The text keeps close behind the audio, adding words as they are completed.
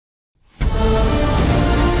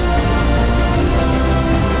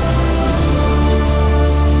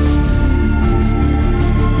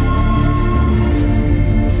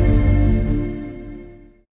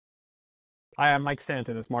Hi, I'm Mike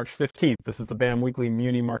Stanton. It's March 15th. This is the BAM Weekly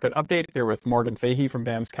Muni Market Update here with Morgan Fahey from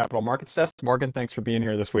BAM's Capital Markets Desk. Morgan, thanks for being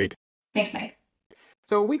here this week. Thanks, Mike.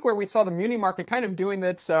 So a week where we saw the muni market kind of doing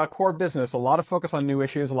its core business, a lot of focus on new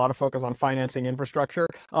issues, a lot of focus on financing infrastructure,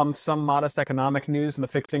 some modest economic news in the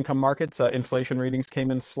fixed income markets. Inflation readings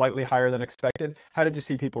came in slightly higher than expected. How did you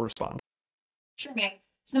see people respond? Sure, Mike.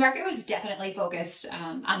 So the market was definitely focused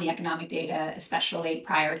on the economic data, especially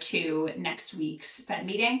prior to next week's Fed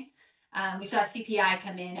meeting. We saw CPI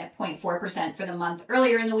come in at 0.4% for the month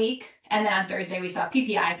earlier in the week. And then on Thursday, we saw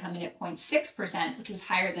PPI come in at 0.6%, which was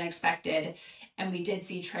higher than expected. And we did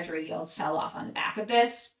see Treasury yields sell off on the back of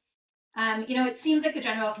this. It seems like the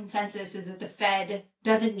general consensus is that the Fed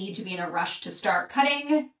doesn't need to be in a rush to start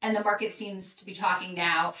cutting. And the market seems to be talking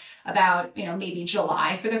now about, maybe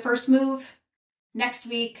July for the first move. Next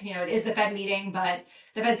week, it is the Fed meeting, but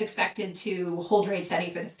the Fed's expected to hold rate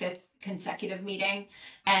steady for the fifth consecutive meeting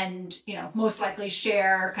and, most likely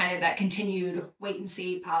share kind of that continued wait and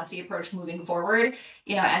see policy approach moving forward,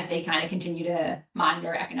 as they kind of continue to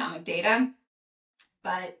monitor economic data.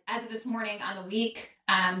 But as of this morning on the week,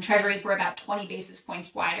 treasuries were about 20 basis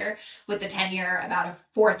points wider, with the 10-year about a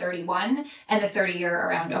 431 and the 30-year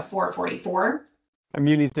around a 444. And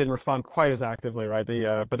munis didn't respond quite as actively, right?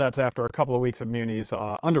 But that's after a couple of weeks of munis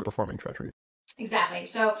underperforming treasuries. Exactly.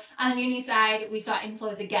 So on the muni side, we saw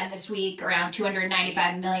inflows again this week, around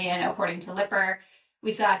 295 million, according to Lipper.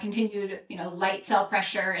 We saw continued, light sell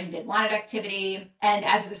pressure and bid wanted activity. And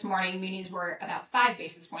as of this morning, munis were about 5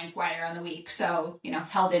 basis points wider on the week. So,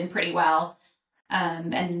 held in pretty well.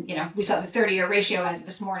 We saw the 30-year ratio as of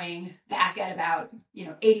this morning back at about,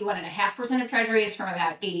 81.5% of treasuries from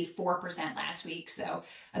about 84% last week. So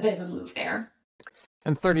a bit of a move there.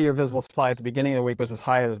 And 30-year visible supply at the beginning of the week was as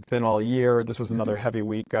high as it's been all year. This was another heavy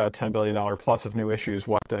week, $10 billion plus of new issues.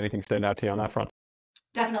 Anything stand out to you on that front?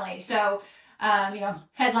 Definitely. So,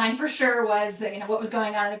 headline for sure was, what was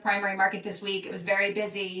going on in the primary market this week. It was very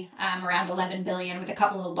busy, around 11 billion with a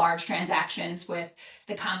couple of large transactions with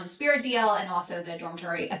the Common Spirit deal and also the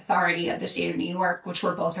Dormitory Authority of the State of New York, which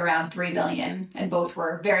were both around 3 billion, and both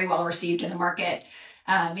were very well received in the market.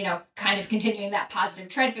 Kind of continuing that positive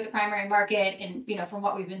trend for the primary market and, from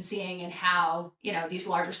what we've been seeing and how, these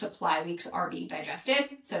larger supply weeks are being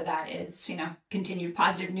digested. So that is, continued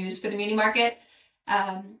positive news for the muni market.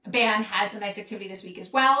 BAM had some nice activity this week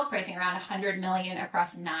as well, pricing around 100 million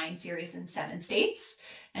across 9 series in 7 states.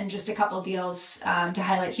 And just a couple deals to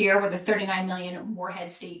highlight here were the 39 million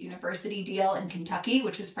Morehead State University deal in Kentucky,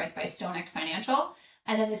 which was priced by StoneX Financial,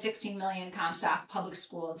 and then the 16 million Comstock Public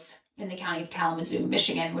Schools in the county of Kalamazoo,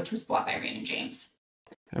 Michigan, which was bought by Raymond James.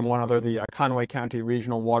 And one other, the Conway County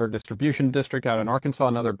Regional Water Distribution District out in Arkansas,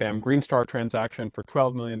 another BAM Green Star transaction for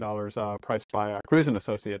 $12 million priced by Cruz &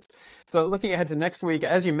 Associates. So looking ahead to next week,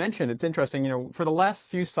 as you mentioned, it's interesting, for the last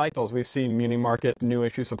few cycles, we've seen muni market new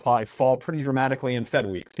issue supply fall pretty dramatically in Fed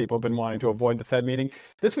weeks. People have been wanting to avoid the Fed meeting.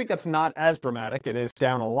 This week, that's not as dramatic. It is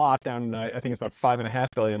down a lot, down, I think it's about $5.5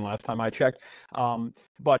 billion last time I checked.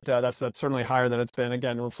 But that's certainly higher than it's been,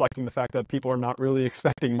 again, reflecting the fact that people are not really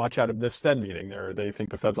expecting much out of this Fed meeting. They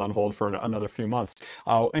think the Fed's on hold for another few months.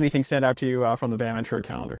 Anything stand out to you from the BAM-insured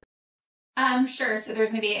calendar? Sure. So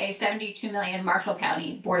there's going to be a 72 million Marshall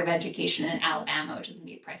County Board of Education in Alabama, which is going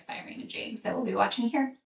to be priced by Raymond James, that we'll be watching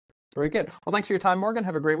here. Very good. Well, thanks for your time, Morgan.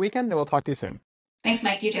 Have a great weekend, and we'll talk to you soon. Thanks,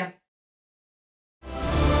 Mike. You too.